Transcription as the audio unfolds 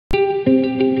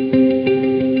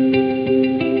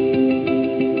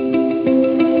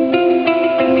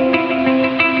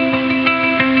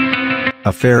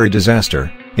A ferry disaster,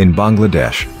 in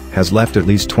Bangladesh, has left at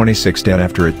least 26 dead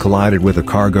after it collided with a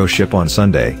cargo ship on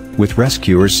Sunday, with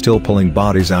rescuers still pulling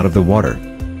bodies out of the water.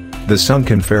 The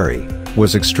sunken ferry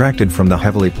was extracted from the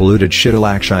heavily polluted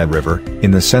Shitalakshya River,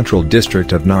 in the central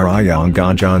district of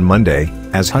Narayanganj on Monday,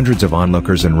 as hundreds of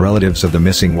onlookers and relatives of the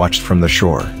missing watched from the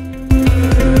shore.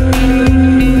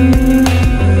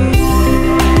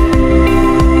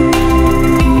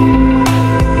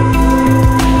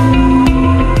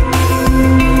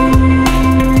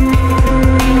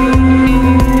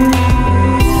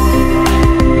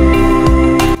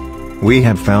 We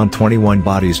have found 21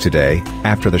 bodies today,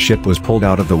 after the ship was pulled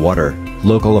out of the water,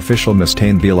 local official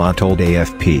Mustain Bila told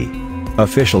AFP.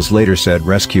 Officials later said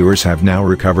rescuers have now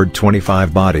recovered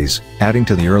 25 bodies, adding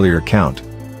to the earlier count.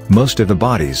 Most of the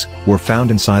bodies were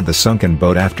found inside the sunken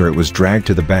boat after it was dragged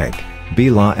to the bank,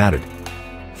 Bila added.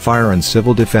 Fire and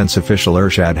Civil Defense official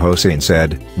Irshad Hossain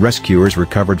said, rescuers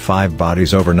recovered 5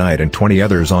 bodies overnight and 20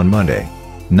 others on Monday.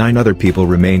 9 other people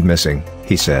remained missing,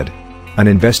 he said. An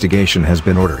investigation has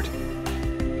been ordered.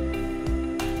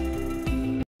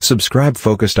 Subscribe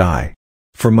Focused Eye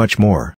for much more.